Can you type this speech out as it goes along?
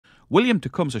William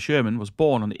Tecumseh Sherman was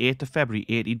born on the 8th of February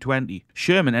 1820.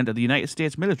 Sherman entered the United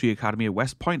States Military Academy at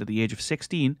West Point at the age of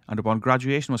 16, and upon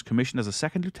graduation was commissioned as a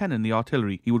second lieutenant in the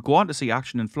artillery. He would go on to see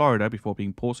action in Florida before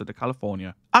being posted to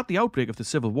California. At the outbreak of the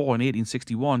Civil War in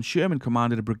 1861, Sherman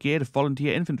commanded a brigade of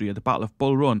volunteer infantry at the Battle of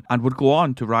Bull Run and would go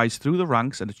on to rise through the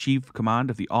ranks and achieve command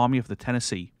of the Army of the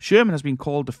Tennessee. Sherman has been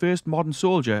called the first modern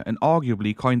soldier and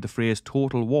arguably coined the phrase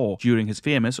total war during his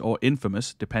famous, or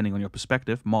infamous, depending on your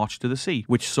perspective, March to the Sea,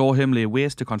 which saw him lay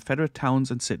waste to Confederate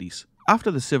towns and cities.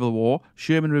 After the Civil War,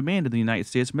 Sherman remained in the United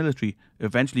States military,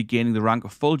 eventually gaining the rank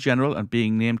of full general and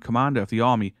being named commander of the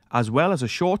army, as well as a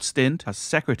short stint as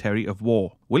Secretary of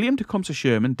War. William Tecumseh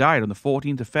Sherman died on the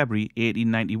 14th of February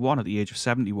 1891 at the age of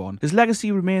 71. His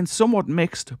legacy remains somewhat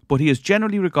mixed, but he is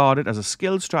generally regarded as a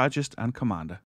skilled strategist and commander.